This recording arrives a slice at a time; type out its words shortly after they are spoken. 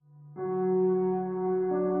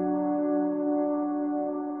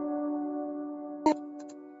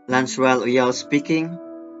Lancewell Uyao speaking.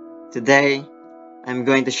 Today, I'm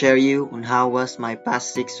going to share you on how was my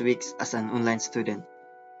past 6 weeks as an online student.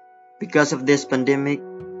 Because of this pandemic,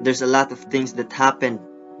 there's a lot of things that happened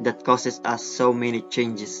that causes us so many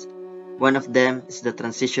changes. One of them is the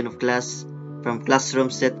transition of class from classroom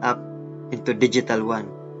setup into digital one,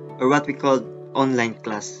 or what we call online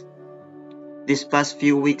class. This past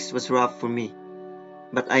few weeks was rough for me,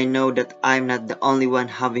 but I know that I'm not the only one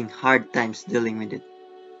having hard times dealing with it.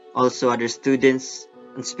 Also other students,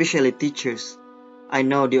 and especially teachers, I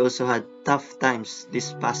know they also had tough times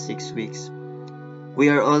these past 6 weeks. We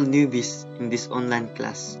are all newbies in this online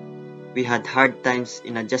class. We had hard times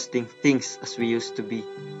in adjusting things as we used to be.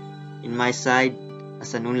 In my side,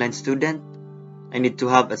 as an online student, I need to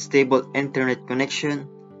have a stable internet connection.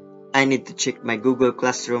 I need to check my Google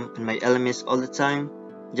Classroom and my LMS all the time,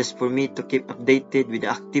 just for me to keep updated with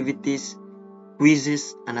the activities,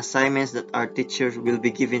 quizzes, and assignments that our teachers will be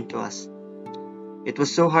giving to us. It was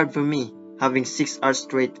so hard for me, having 6 hours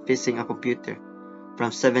straight facing a computer, from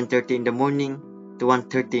 7:30 in the morning to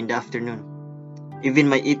 1:30 in the afternoon. Even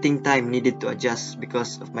my eating time needed to adjust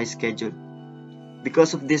because of my schedule.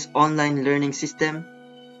 Because of this online learning system,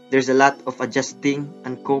 there's a lot of adjusting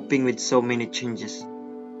and coping with so many changes.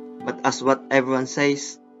 But as what everyone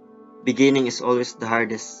says, beginning is always the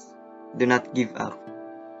hardest. Do not give up.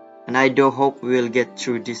 And I do hope we will get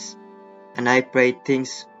through this. And I pray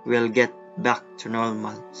things will get back to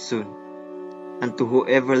normal soon. And to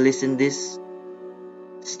whoever listen this,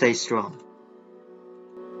 stay strong.